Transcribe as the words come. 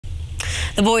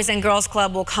The Boys and Girls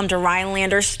Club will come to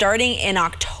Rhinelander starting in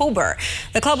October.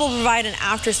 The club will provide an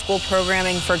after-school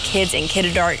programming for kids in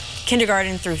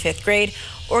kindergarten through 5th grade.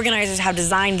 Organizers have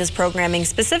designed this programming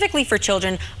specifically for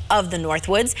children of the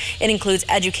Northwoods. It includes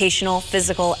educational,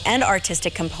 physical, and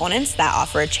artistic components that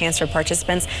offer a chance for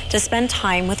participants to spend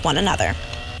time with one another.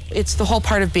 It's the whole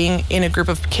part of being in a group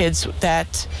of kids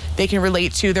that they can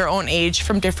relate to their own age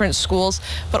from different schools,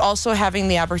 but also having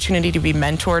the opportunity to be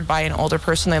mentored by an older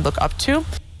person they look up to.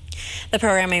 The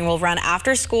programming will run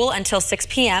after school until 6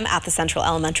 p.m. at the Central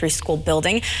Elementary School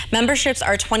building. Memberships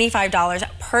are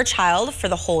 $25 per child for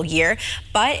the whole year,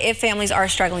 but if families are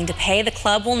struggling to pay, the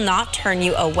club will not turn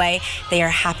you away. They are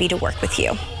happy to work with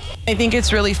you. I think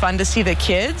it's really fun to see the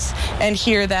kids and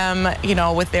hear them,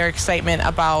 with their excitement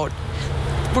about,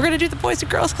 we're going to do the Boys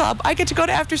and Girls Club. I get to go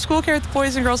to after school care at the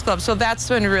Boys and Girls Club. So that's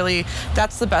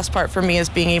the best part for me, is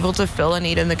being able to fill a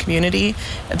need in the community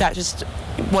that just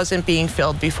wasn't being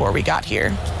filled before we got here.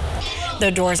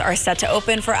 The doors are set to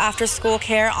open for after school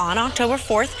care on October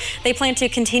 4th. They plan to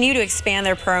continue to expand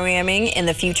their programming in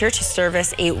the future to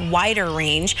service a wider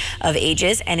range of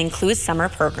ages and include summer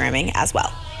programming as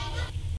well.